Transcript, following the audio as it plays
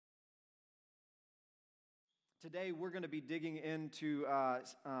Today we're going to be digging into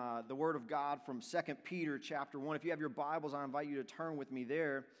the Word of God from 2 Peter chapter 1. If you have your Bibles, I invite you to turn with me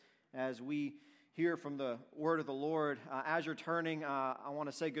there as we hear from the Word of the Lord. As you're turning, I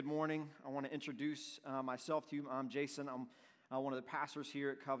want to say good morning. I want to introduce myself to you. I'm Jason. I'm one of the pastors here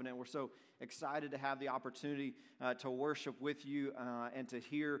at Covenant. We're so excited to have the opportunity to worship with you and to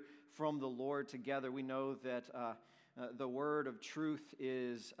hear from the Lord together. We know that the Word of truth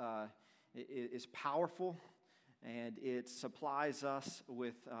is powerful. And it supplies us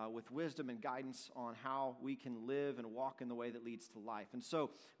with wisdom and guidance on how we can live and walk in the way that leads to life. And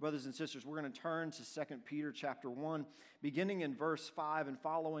so, brothers and sisters, we're going to turn to 2 Peter chapter 1, beginning in verse 5 and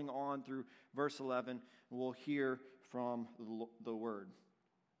following on through verse 11, we'll hear from the Word.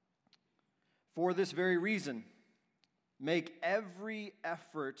 For this very reason, make every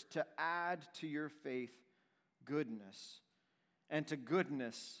effort to add to your faith goodness, and to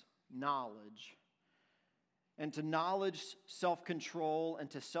goodness, knowledge, and to knowledge, self-control, and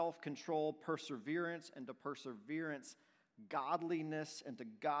to self-control, perseverance, and to perseverance, godliness, and to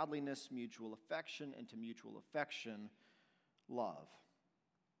godliness, mutual affection, and to mutual affection, love.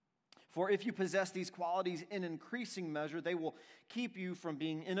 For if you possess these qualities in increasing measure, they will keep you from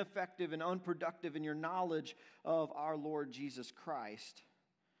being ineffective and unproductive in your knowledge of our Lord Jesus Christ.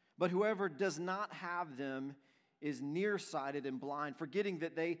 But whoever does not have them is nearsighted and blind, forgetting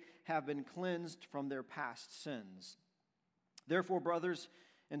that they have been cleansed from their past sins. Therefore, brothers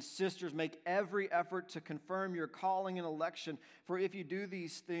and sisters, make every effort to confirm your calling and election, for if you do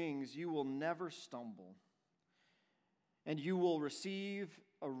these things, you will never stumble, and you will receive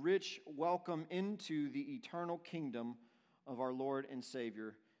a rich welcome into the eternal kingdom of our Lord and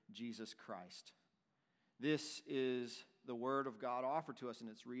Savior, Jesus Christ. This is the word of God offered to us in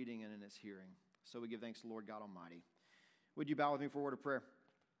its reading and in its hearing. So we give thanks to the Lord God Almighty. Would you bow with me for a word of prayer?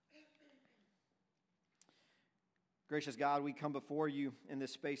 Gracious God, we come before you in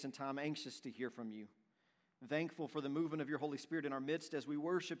this space and time, anxious to hear from you. Thankful for the movement of your Holy Spirit in our midst. As we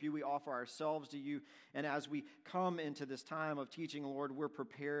worship you, we offer ourselves to you. And as we come into this time of teaching, Lord, we're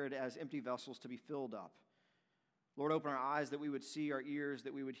prepared as empty vessels to be filled up. Lord, open our eyes that we would see, our ears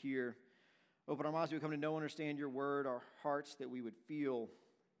that we would hear. Open our minds that we come to know and understand your word, our hearts that we would feel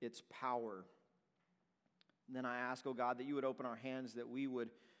its power. And then I ask, oh God, that you would open our hands, that we would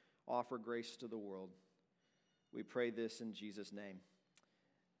offer grace to the world. We pray this in Jesus' name.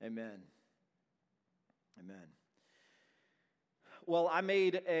 Amen. Amen. Well, I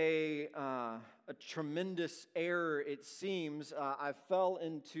made a tremendous error, it seems. I fell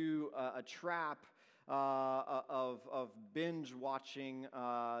into a trap of binge watching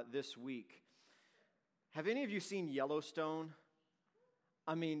this week. Have any of you seen Yellowstone?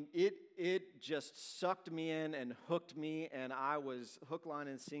 I mean, it just sucked me in and hooked me, and I was hook, line,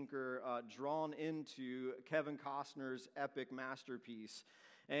 and sinker drawn into Kevin Costner's epic masterpiece.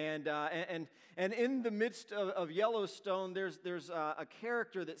 And in the midst of Yellowstone, there's a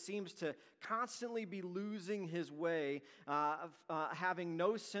character that seems to constantly be losing his way, having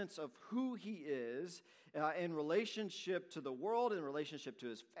no sense of who he is in relationship to the world, in relationship to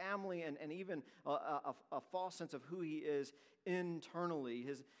his family, and even a false sense of who he is internally.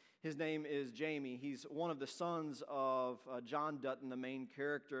 His name is Jamie. He's one of the sons of John Dutton, the main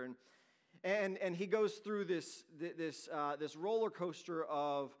character, and he goes through this roller coaster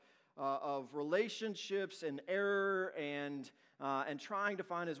of relationships and error and trying to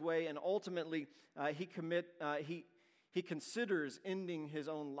find his way, and ultimately he considers ending his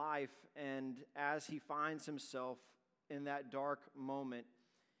own life. And as he finds himself in that dark moment,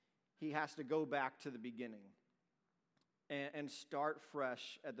 he has to go back to the beginning and start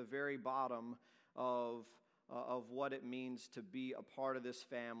fresh at the very bottom of what it means to be a part of this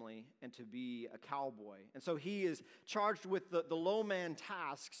family and to be a cowboy. And so he is charged with the low-man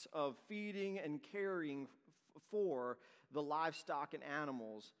tasks of feeding and caring for the livestock and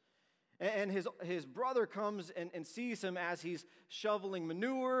animals. And his brother comes and sees him as he's shoveling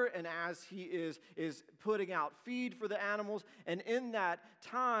manure and as he is putting out feed for the animals. And in that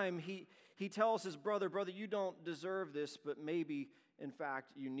time, he tells his brother, you don't deserve this, but maybe, in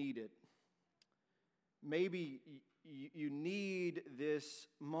fact, you need it. Maybe you need this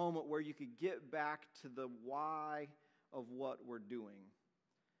moment where you could get back to the why of what we're doing.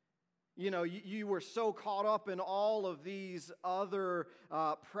 You know, you were so caught up in all of these other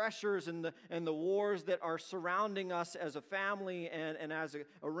pressures and the wars that are surrounding us as a family and as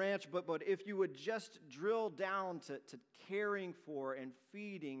a ranch, but if you would just drill down to caring for and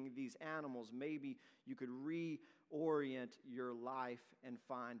feeding these animals, maybe you could reorient your life and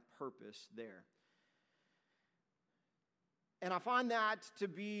find purpose there. And I find that to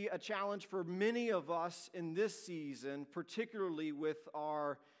be a challenge for many of us in this season, particularly with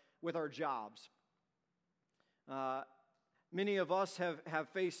our jobs. Many of us have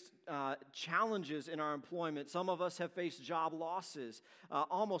faced challenges in our employment. Some of us have faced job losses.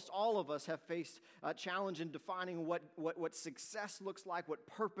 Almost all of us have faced a challenge in defining what success looks like, what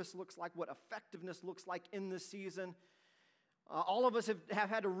purpose looks like, what effectiveness looks like in this season. All of us have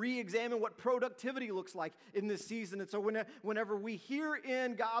had to re-examine what productivity looks like in this season. And so whenever we hear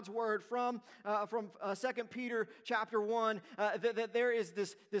in God's word from 2 Peter chapter 1, that there is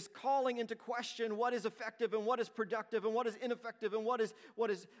this calling into question what is effective and what is productive and what is ineffective and what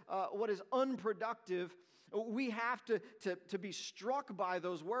is unproductive, we have to be struck by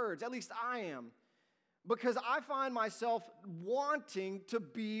those words. At least I am. Because I find myself wanting to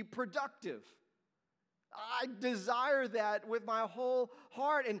be productive. I desire that with my whole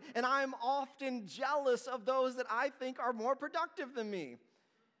heart, and I'm often jealous of those that I think are more productive than me.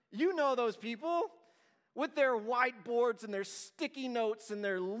 You know those people with their whiteboards and their sticky notes and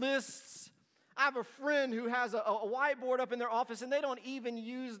their lists. I have a friend who has a whiteboard up in their office, and they don't even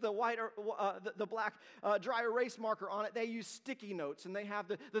use the black dry erase marker on it. They use sticky notes, and they have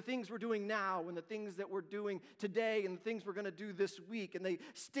the things we're doing now and the things that we're doing today and the things we're going to do this week. And they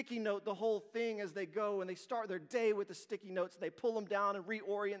sticky note the whole thing as they go, and they start their day with the sticky notes. And they pull them down and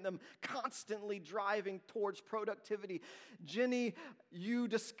reorient them, constantly driving towards productivity. Jenny, you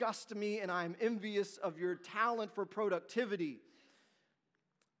disgust me, and I'm envious of your talent for productivity.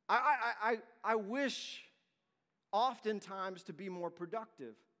 I wish oftentimes to be more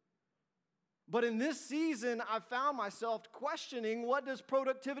productive. But in this season, I found myself questioning, what does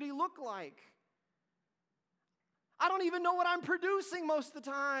productivity look like? I don't even know what I'm producing most of the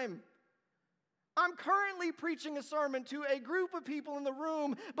time. I'm currently preaching a sermon to a group of people in the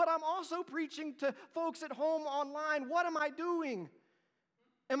room, but I'm also preaching to folks at home online. What am I doing?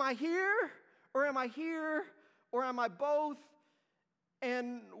 Am I here, or am I here, or am I both?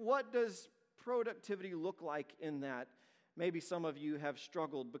 And what does productivity look like in that? Maybe some of you have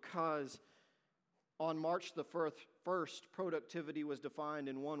struggled because on March the 1st, productivity was defined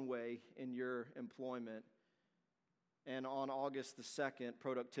in one way in your employment. And on August the 2nd,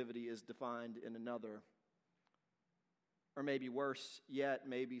 productivity is defined in another. Or maybe worse yet,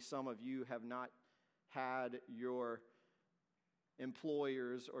 maybe some of you have not had your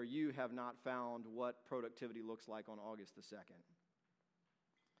employers, or you have not found what productivity looks like on August the 2nd.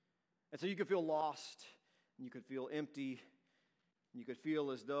 And so you could feel lost, and you could feel empty, and you could feel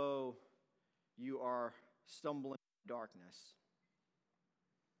as though you are stumbling in darkness.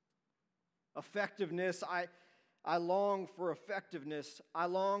 Effectiveness, I long for effectiveness. I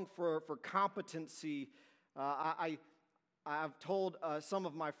long for competency. I've told some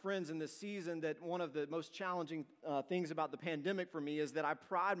of my friends in this season that one of the most challenging things about the pandemic for me is that I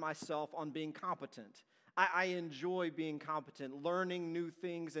pride myself on being competent. I enjoy being competent, learning new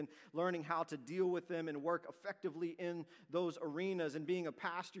things and learning how to deal with them and work effectively in those arenas. And being a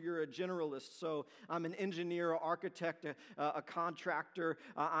pastor, you're a generalist. So I'm an engineer, an architect, a contractor.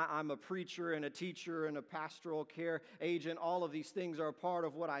 I'm a preacher and a teacher and a pastoral care agent. All of these things are a part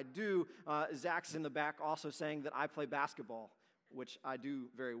of what I do. Zach's in the back also saying that I play basketball, which I do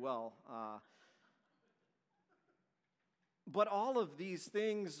very well. But all of these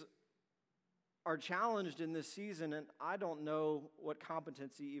things are challenged in this season, and I don't know what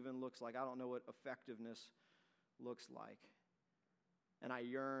competency even looks like. I don't know what effectiveness looks like. And I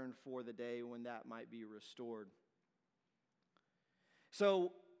yearn for the day when that might be restored.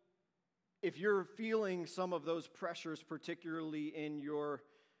 So, if you're feeling some of those pressures, particularly in your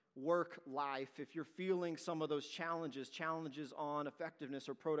work life, if you're feeling some of those challenges on effectiveness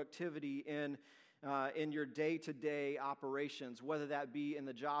or productivity in your day-to-day operations, whether that be in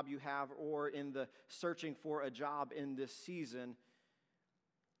the job you have or in the searching for a job in this season,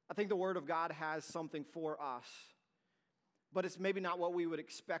 I think the Word of God has something for us. But it's maybe not what we would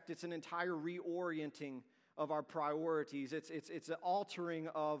expect. It's an entire reorienting of our priorities. It's an altering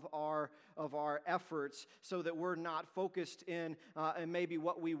of our efforts so that we're not focused in maybe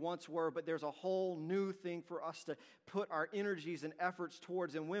what we once were, but there's a whole new thing for us to put our energies and efforts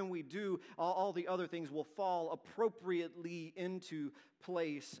towards. And when we do, all the other things will fall appropriately into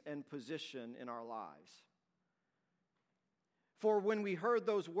place and position in our lives. For when we heard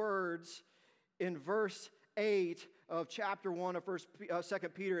those words in verse 8 of chapter 1 of 2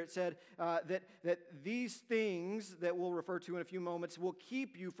 Peter, it said that these things that we'll refer to in a few moments will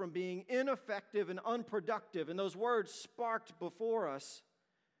keep you from being ineffective and unproductive. And those words sparked before us.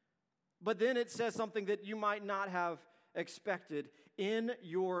 But then it says something that you might not have expected: in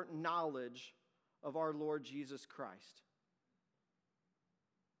your knowledge of our Lord Jesus Christ.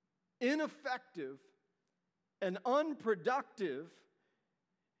 ineffective and unproductive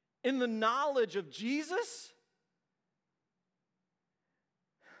in the knowledge of Jesus?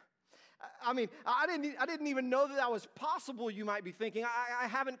 I mean, I didn't even know that was possible, you might be thinking. I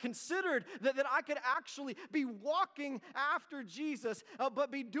haven't considered that I could actually be walking after Jesus, but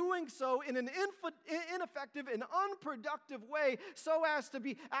be doing so in an ineffective and unproductive way so as to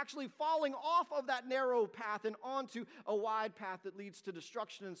be actually falling off of that narrow path and onto a wide path that leads to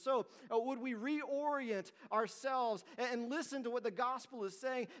destruction. And so, would we reorient ourselves and listen to what the gospel is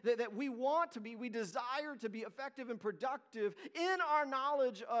saying, that we desire to be effective and productive in our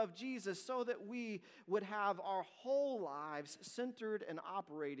knowledge of Jesus, so that we would have our whole lives centered and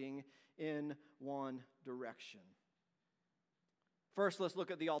operating in one direction. First, let's look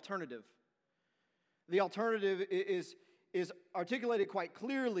at the alternative. The alternative is articulated quite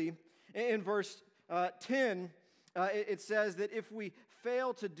clearly in verse 10. It says that if we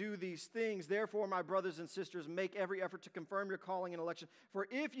fail to do these things, therefore, my brothers and sisters, make every effort to confirm your calling and election. For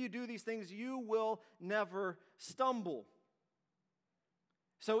if you do these things, you will never stumble.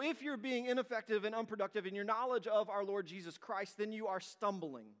 So if you're being ineffective and unproductive in your knowledge of our Lord Jesus Christ, then you are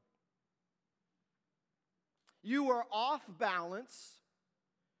stumbling. You are off balance.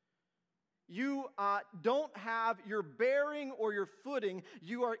 You don't have your bearing or your footing.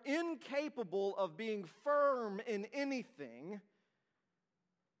 You are incapable of being firm in anything.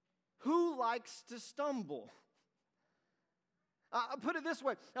 Who likes to stumble? I'll put it this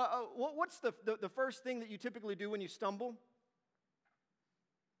way. What's the first thing that you typically do when you stumble?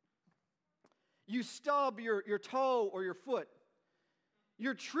 You stub your toe or your foot.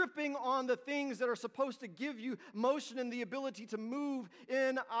 You're tripping on the things that are supposed to give you motion and the ability to move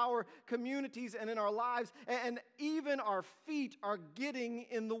in our communities and in our lives, and even our feet are getting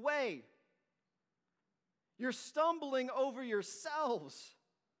in the way. You're stumbling over yourselves,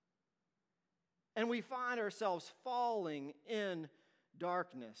 and we find ourselves falling in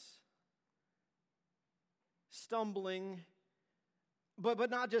darkness. Stumbling.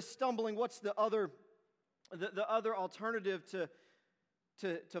 But not just stumbling. What's the other alternative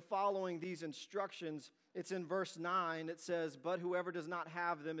to following these instructions? It's in verse 9. It says, but whoever does not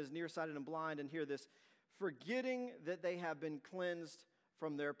have them is nearsighted and blind. And hear this, forgetting that they have been cleansed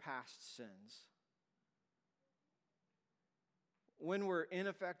from their past sins. When we're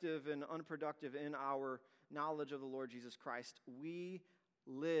ineffective and unproductive in our knowledge of the Lord Jesus Christ, we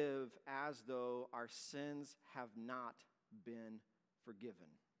live as though our sins have not been forgiven.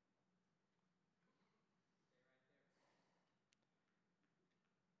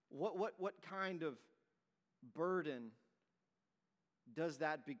 What kind of burden does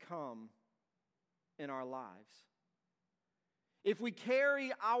that become in our lives? If we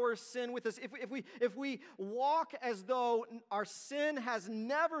carry our sin with us, if we walk as though our sin has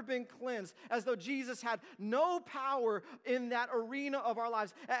never been cleansed, as though Jesus had no power in that arena of our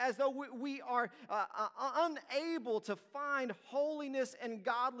lives, as though we are unable to find holiness and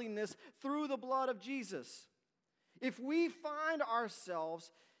godliness through the blood of Jesus, if we find ourselves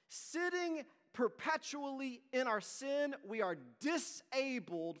sitting perpetually in our sin, we are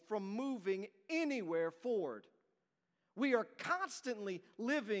disabled from moving anywhere forward. We are constantly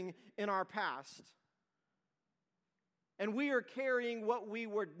living in our past. And we are carrying what we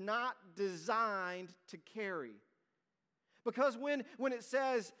were not designed to carry. Because when it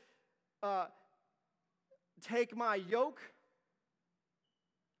says, take my yoke,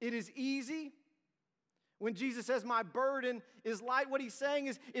 it is easy. When Jesus says, my burden is light, what he's saying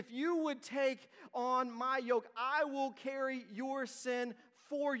is, if you would take on my yoke, I will carry your sin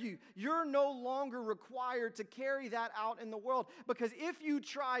for you. You're no longer required to carry that out in the world, because if you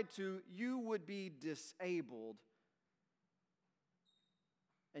tried to, you would be disabled.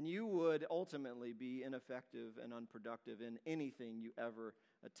 And you would ultimately be ineffective and unproductive in anything you ever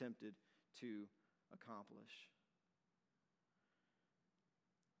attempted to accomplish.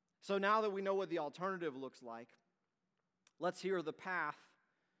 So now that we know what the alternative looks like, let's hear the path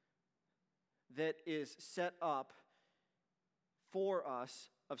that is set up for us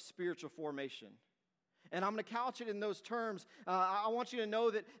of spiritual formation. And I'm going to couch it in those terms. I want you to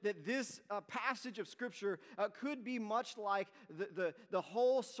know that this passage of Scripture could be much like the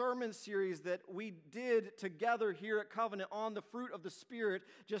whole sermon series that we did together here at Covenant on the fruit of the Spirit.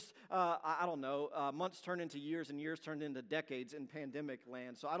 Just, months turned into years and years turned into decades in pandemic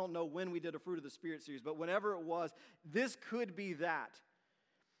land. So I don't know when we did a fruit of the Spirit series, but whenever it was, this could be that.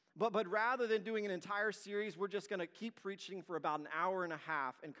 But rather than doing an entire series, we're just going to keep preaching for about an hour and a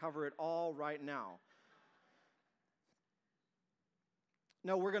half and cover it all right now.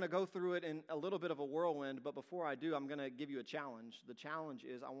 No, we're going to go through it in a little bit of a whirlwind, but before I do, I'm going to give you a challenge. The challenge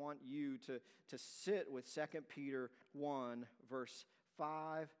is I want you to sit with 2 Peter 1, verse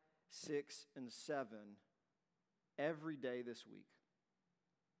 5, 6, and 7 every day this week.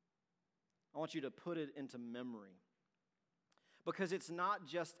 I want you to put it into memory. Because it's not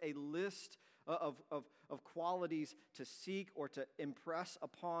just a list of qualities to seek or to impress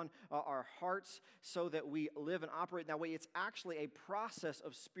upon our hearts so that we live and operate in that way. It's actually a process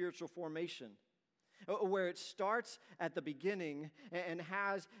of spiritual formation where it starts at the beginning and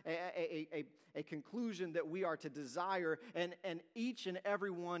has a conclusion that we are to desire, and each and every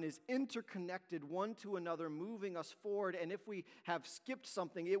one is interconnected one to another, moving us forward. And if we have skipped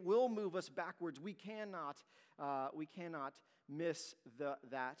something, it will move us backwards. We cannot miss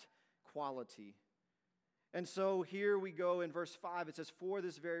that quality. And so here we go in verse 5. It says, "For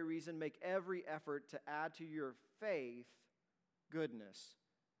this very reason, make every effort to add to your faith goodness."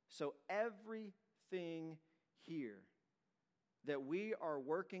 So everything here that we are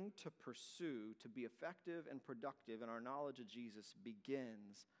working to pursue to be effective and productive in our knowledge of Jesus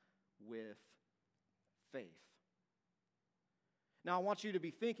begins with faith. Now, I want you to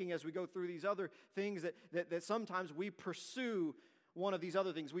be thinking as we go through these other things that sometimes we pursue one of these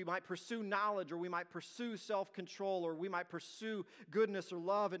other things. We might pursue knowledge, or we might pursue self-control, or we might pursue goodness or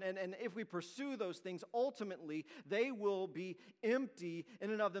love. And if we pursue those things, ultimately, they will be empty in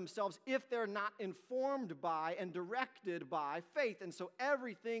and of themselves if they're not informed by and directed by faith. And so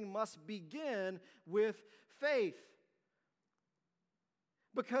everything must begin with faith.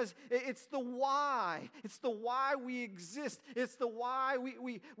 Because it's the why. It's the why we exist. It's the why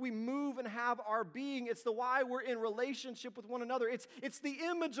we move and have our being. It's the why we're in relationship with one another. It's the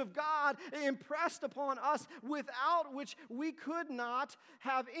image of God impressed upon us, without which we could not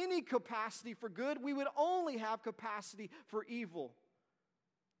have any capacity for good. We would only have capacity for evil.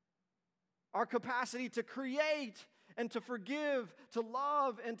 Our capacity to create and to forgive, to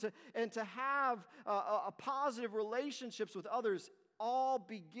love, and to have a positive relationships with others all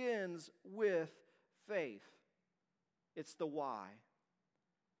begins with faith. It's the why.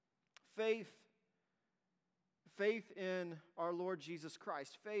 Faith in our Lord Jesus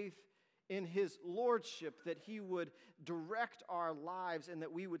Christ. Faith in His lordship, that He would direct our lives and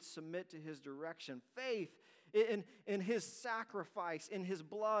that we would submit to His direction. Faith in His sacrifice, in His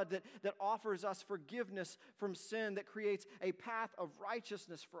blood that offers us forgiveness from sin, that creates a path of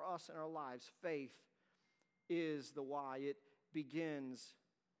righteousness for us in our lives. Faith is the why. It begins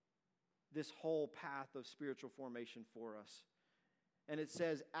this whole path of spiritual formation for us. And it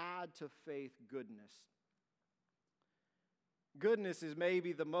says, add to faith goodness. Goodness is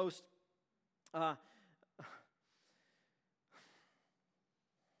maybe the most it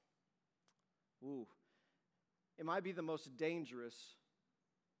might be the most dangerous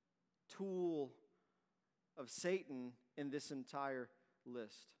tool of Satan in this entire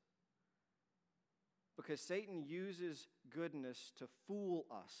list. Because Satan uses goodness to fool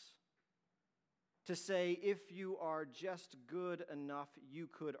us. To say, if you are just good enough, you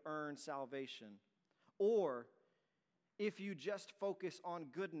could earn salvation. Or, if you just focus on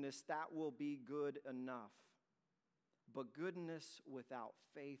goodness, that will be good enough. But goodness without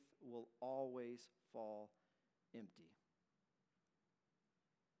faith will always fall empty.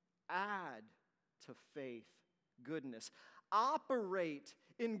 Add to faith goodness. Operate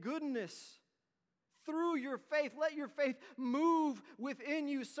in goodness. Through your faith, let your faith move within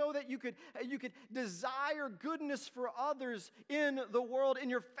you so that you could desire goodness for others in the world, in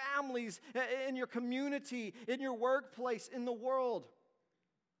your families, in your community, in your workplace, in the world.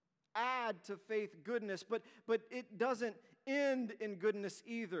 Add to faith goodness, but it doesn't end in goodness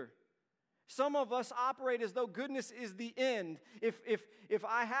either. Some of us operate as though goodness is the end. If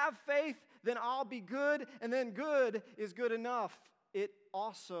I have faith, then I'll be good, and then good is good enough. It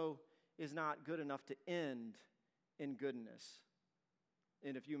also is not good enough to end in goodness.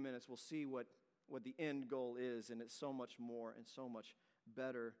 In a few minutes, we'll see what the end goal is, and it's so much more and so much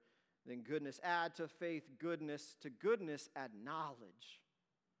better than goodness. Add to faith goodness, to goodness add knowledge.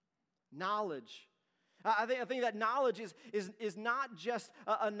 Knowledge. I think that knowledge is not just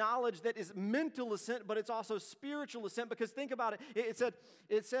a knowledge that is mental assent, but it's also spiritual assent. Because think about it.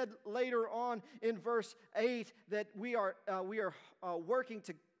 It said later on in verse 8 that we are working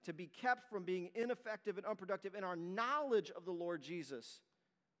to be kept from being ineffective and unproductive in our knowledge of the Lord Jesus.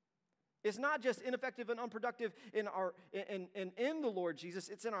 It's not just ineffective and unproductive in the Lord Jesus,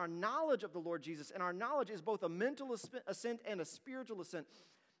 it's in our knowledge of the Lord Jesus. And our knowledge is both a mental assent and a spiritual assent.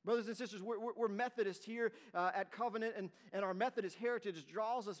 Brothers and sisters, we're Methodist here at Covenant, and our Methodist heritage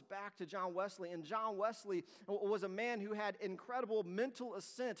draws us back to John Wesley. And John Wesley was a man who had incredible mental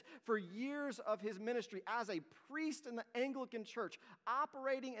assent for years of his ministry as a priest in the Anglican Church,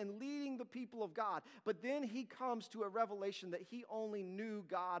 operating and leading the people of God. But then he comes to a revelation that he only knew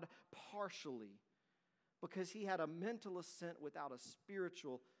God partially because he had a mental assent without a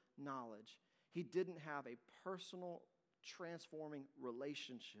spiritual knowledge. He didn't have a personal transforming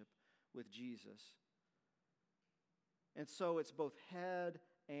relationship with Jesus. And so it's both head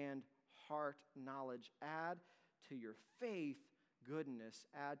and heart knowledge. Add to your faith goodness.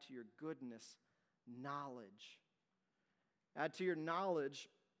 Add to your goodness knowledge. Add to your knowledge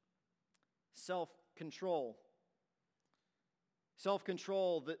self-control.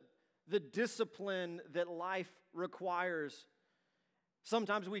 Self-control, the discipline that life requires.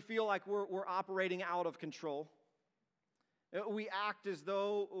 Sometimes we feel like we're operating out of control. We act as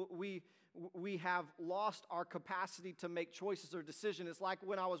though we have lost our capacity to make choices or decisions. It's like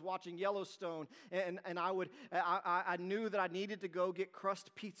when I was watching Yellowstone, and I knew that I needed to go get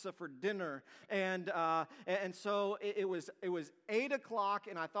crust pizza for dinner, and so it was 8 o'clock,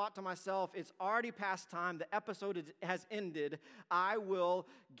 and I thought to myself, it's already past time. The episode has ended. I will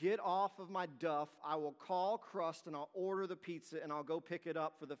get off of my duff. I will call Crust, and I'll order the pizza, and I'll go pick it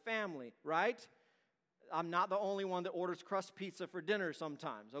up for the family. Right? I'm not the only one that orders crust pizza for dinner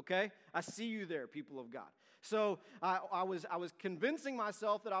sometimes, okay? I see you there, people of God. So I was convincing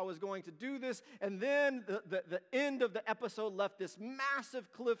myself that I was going to do this, and then the end of the episode left this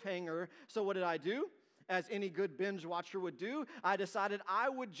massive cliffhanger. So what did I do? As any good binge watcher would do, I decided I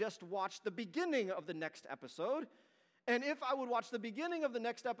would just watch the beginning of the next episode. And if I would watch the beginning of the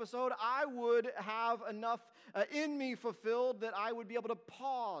next episode, I would have enough in me fulfilled that I would be able to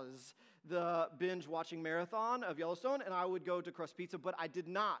pause the binge-watching marathon of Yellowstone, and I would go to Crust Pizza, but I did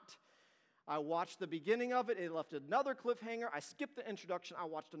not. I watched the beginning of it. It left another cliffhanger. I skipped the introduction. I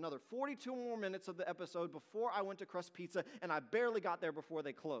watched another 42 more minutes of the episode before I went to Crust Pizza, and I barely got there before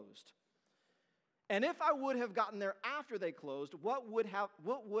they closed. And if I would have gotten there after they closed, what would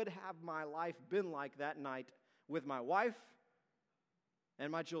have my life been like that night with my wife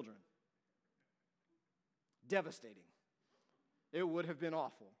and my children? Devastating. It would have been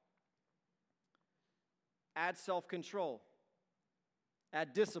awful. Add self-control.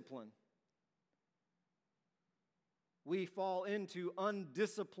 Add discipline. We fall into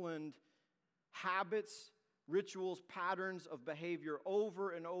undisciplined habits, rituals, patterns of behavior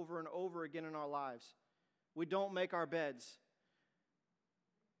over and over and over again in our lives. We don't make our beds.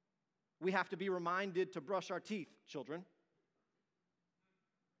 We have to be reminded to brush our teeth, children.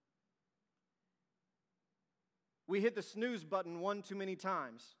 We hit the snooze button one too many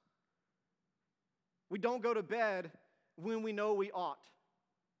times. We don't go to bed when we know we ought.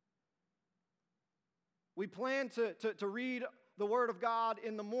 We plan to read the Word of God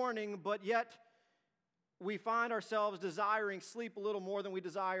in the morning, but yet we find ourselves desiring sleep a little more than we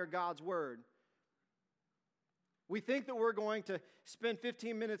desire God's Word. We think that we're going to spend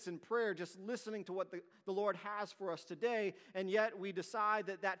 15 minutes in prayer just listening to what the Lord has for us today, and yet we decide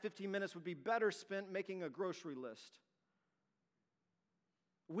that 15 minutes would be better spent making a grocery list.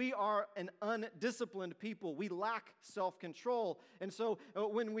 We are an undisciplined people. We lack self-control. And so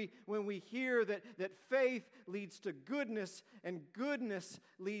when we hear that faith leads to goodness, and goodness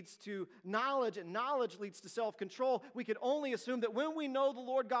leads to knowledge, and knowledge leads to self-control, we can only assume that when we know the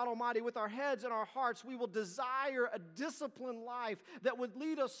Lord God Almighty with our heads and our hearts, we will desire a disciplined life that would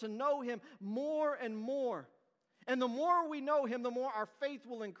lead us to know Him more and more. And the more we know Him, the more our faith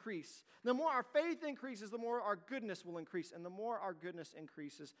will increase. The more our faith increases, the more our goodness will increase. And the more our goodness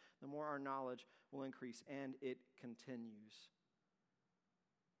increases, the more our knowledge will increase. And it continues.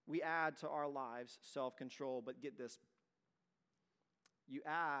 We add to our lives self-control, but get this. You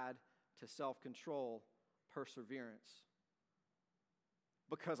add to self-control perseverance.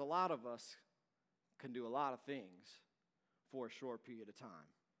 Because a lot of us can do a lot of things for a short period of time.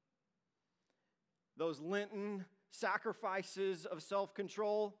 Those Lenten sacrifices of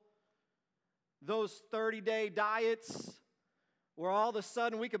self-control, those 30-day diets where all of a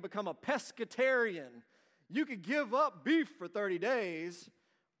sudden we could become a pescatarian. You could give up beef for 30 days,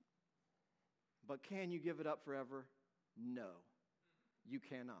 but can you give it up forever? No, you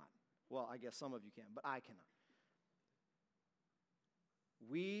cannot. Well, I guess some of you can, but I cannot.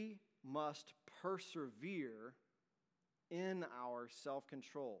 We must persevere in our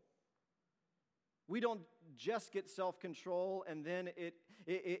self-control. We don't just get self-control and then it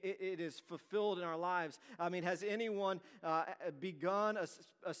is fulfilled in our lives. I mean, has anyone begun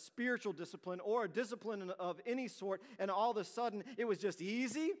a spiritual discipline or a discipline of any sort, and all of a sudden it was just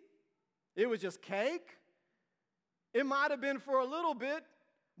easy? It was just cake? It might have been for a little bit,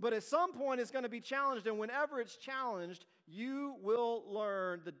 but at some point it's going to be challenged, and whenever it's challenged, you will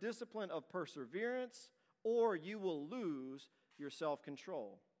learn the discipline of perseverance, or you will lose your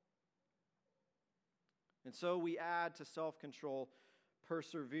self-control. And so we add to self-control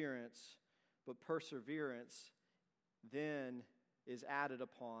perseverance, but perseverance then is added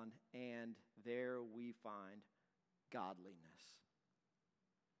upon, and there we find godliness.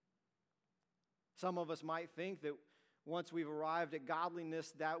 Some of us might think that once we've arrived at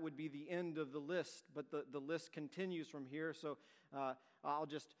godliness, that would be the end of the list, but the list continues from here, so I'll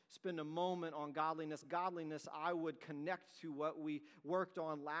just spend a moment on godliness. Godliness, I would connect to what we worked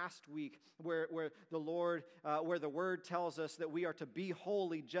on last week, where the Lord, where the Word tells us that we are to be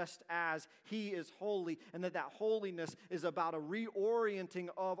holy just as He is holy, and that holiness is about a reorienting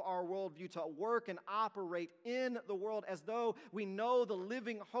of our worldview to work and operate in the world as though we know the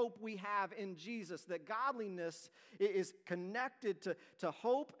living hope we have in Jesus. That godliness is connected to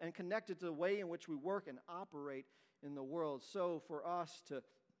hope and connected to the way in which we work and operate in the world. So for us to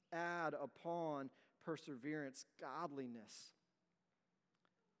add upon perseverance, godliness.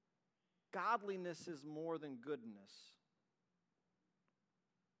 Godliness is more than goodness.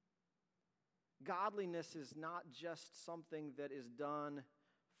 Godliness is not just something that is done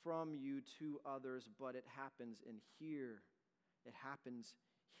from you to others, but it happens in here. It happens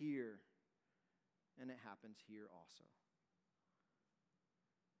here. And it happens here also.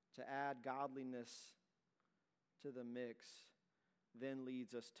 To add godliness to the mix then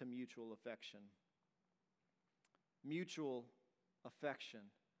leads us to mutual affection. Mutual affection.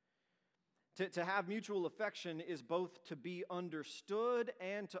 To have mutual affection is both to be understood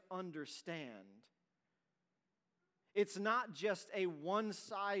and to understand. It's not just a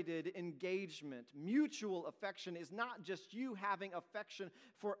one-sided engagement. Mutual affection is not just you having affection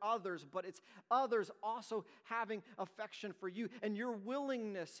for others, but it's others also having affection for you, and your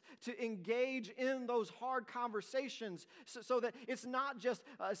willingness to engage in those hard conversations so that it's not just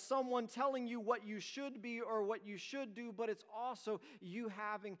someone telling you what you should be or what you should do, but it's also you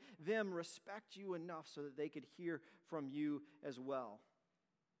having them respect you enough so that they could hear from you as well.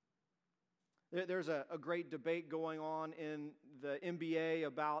 There's a great debate going on in the NBA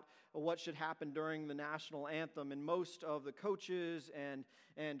about what should happen during the national anthem, and most of the coaches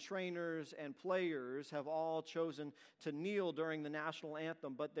and trainers and players have all chosen to kneel during the national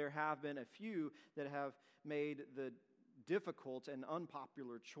anthem, but there have been a few that have made the difficult and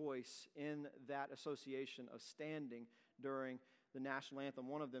unpopular choice in that association of standing during the national anthem.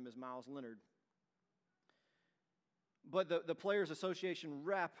 One of them is Myles Leonard. But the Players Association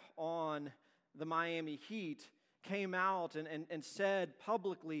rep on the Miami Heat came out and said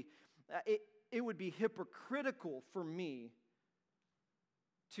publicly, it would be hypocritical for me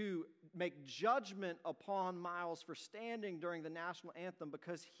to make judgment upon Myles for standing during the national anthem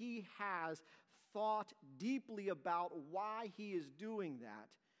because he has thought deeply about why he is doing that.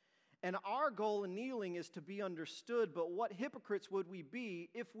 And our goal in kneeling is to be understood, but what hypocrites would we be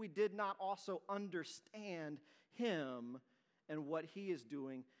if we did not also understand him and what he is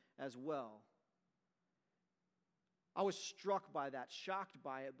doing as well? I was struck by that, shocked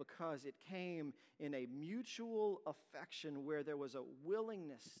by it, because it came in a mutual affection where there was a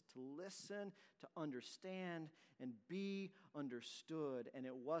willingness to listen, to understand, and be understood, and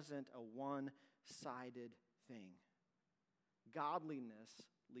it wasn't a one-sided thing. Godliness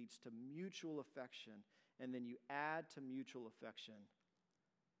leads to mutual affection, and then you add to mutual affection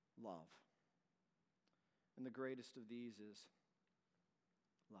love. And the greatest of these is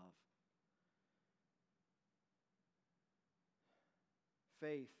love.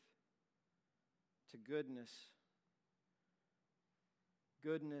 Faith to goodness,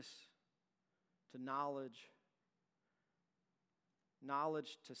 goodness to knowledge,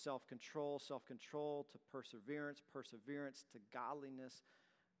 knowledge to self-control, self-control to perseverance, perseverance to godliness,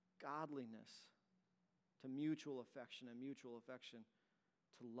 godliness to mutual affection, and mutual affection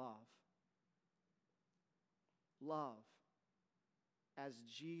to love. Love as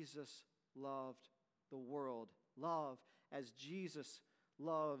Jesus loved the world. Love as Jesus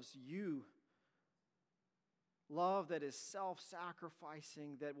loves you. Love that is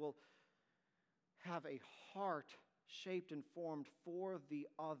self-sacrificing, that will have a heart shaped and formed for the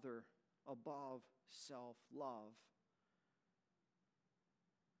other above self-love.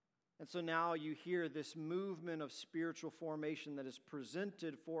 And so now you hear this movement of spiritual formation that is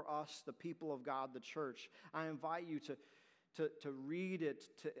presented for us, the people of God, the church. I invite you to read it,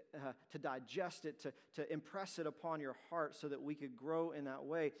 to digest it, to impress it upon your heart so that we could grow in that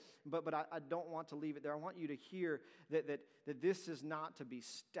way. But I don't want to leave it there. I want you to hear that this is not to be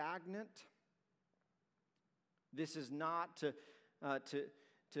stagnant. This is not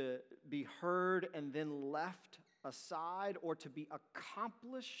to be heard and then left aside, or to be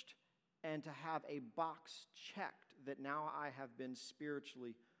accomplished and to have a box checked that now I have been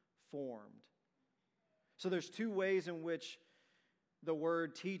spiritually formed. So there's two ways in which the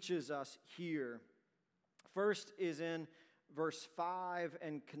Word teaches us here. First is in verse 5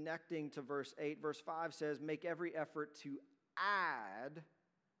 and connecting to verse 8. Verse 5 says, make every effort to add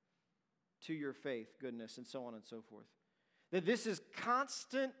to your faith goodness, and so on and so forth. That this is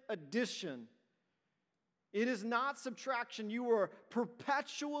constant addition. It is not subtraction. You are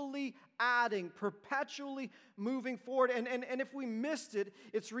perpetually adding, perpetually moving forward. And if we missed it,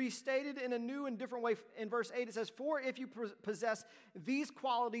 it's restated in a new and different way. In verse 8, it says, for if you possess these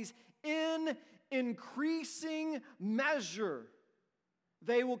qualities in increasing measure,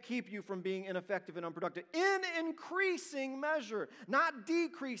 they will keep you from being ineffective and unproductive. In increasing measure, not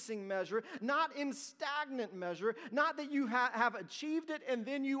decreasing measure, not in stagnant measure, not that you have achieved it and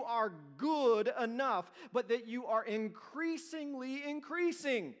then you are good enough, but that you are increasingly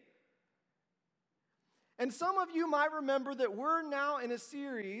increasing. And some of you might remember that we're now in a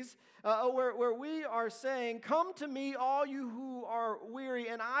series where we are saying, come to me, all you who are weary,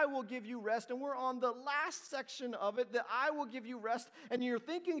 and I will give you rest. And we're on the last section of it, that I will give you rest. And you're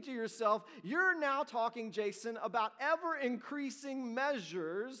thinking to yourself, you're now talking, Jason, about ever-increasing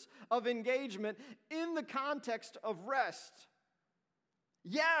measures of engagement in the context of rest.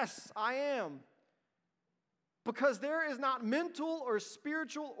 Yes, I am. Because there is not mental or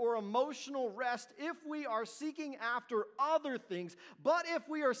spiritual or emotional rest if we are seeking after other things. But if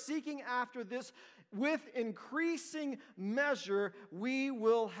we are seeking after this with increasing measure, we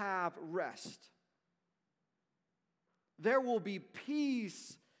will have rest. There will be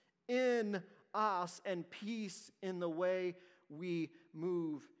peace in us and peace in the way we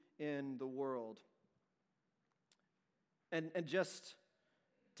move in the world. And just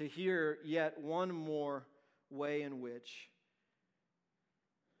to hear yet one more way in which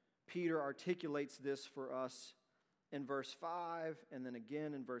Peter articulates this for us in verse 5 and then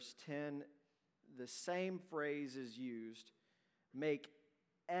again in verse 10, the same phrase is used, make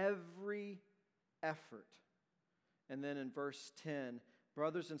every effort. And then in verse 10,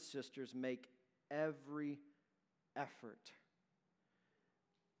 brothers and sisters, make every effort.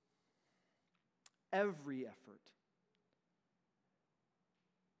 Every effort.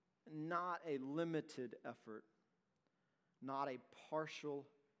 Not a limited effort, not a partial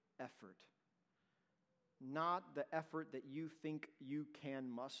effort, not the effort that you think you can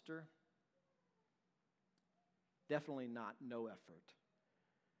muster, definitely not no effort.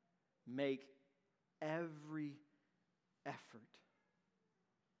 Make every effort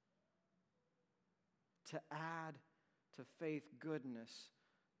to add to faith goodness,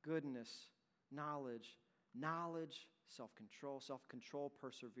 knowledge, self-control,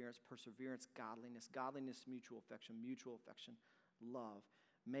 perseverance, godliness, mutual affection, love.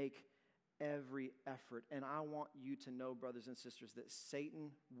 Make every effort. And I want you to know, brothers and sisters, that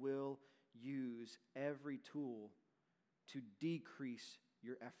Satan will use every tool to decrease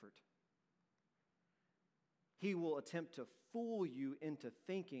your effort. He will attempt to fool you into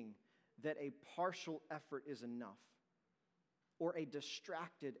thinking that a partial effort is enough, or a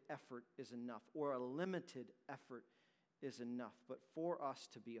distracted effort is enough, or a limited effort is enough. But for us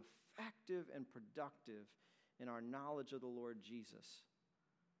to be effective and productive in our knowledge of the Lord Jesus,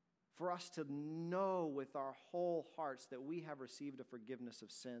 for us to know with our whole hearts that we have received a forgiveness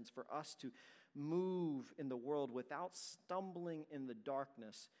of sins, for us to move in the world without stumbling in the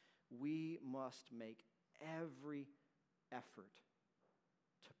darkness, we must make every effort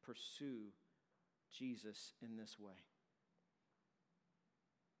to pursue Jesus in this way.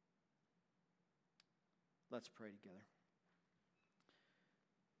 Let's pray together.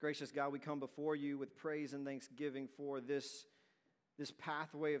 Gracious God, we come before you with praise and thanksgiving for this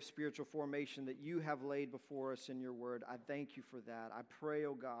pathway of spiritual formation that you have laid before us in your word. I thank you for that. I pray,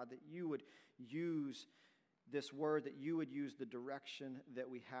 oh God, that you would use this word, that you would use the direction that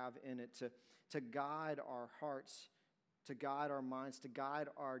we have in it to guide our hearts, to guide our minds, to guide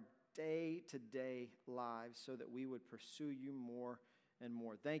our day-to-day lives so that we would pursue you more and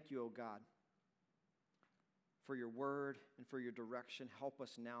more. Thank you, oh God, for your word and for your direction. Help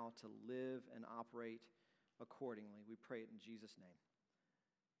us now to live and operate accordingly. We pray it in Jesus' name.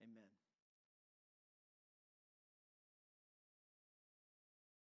 Amen.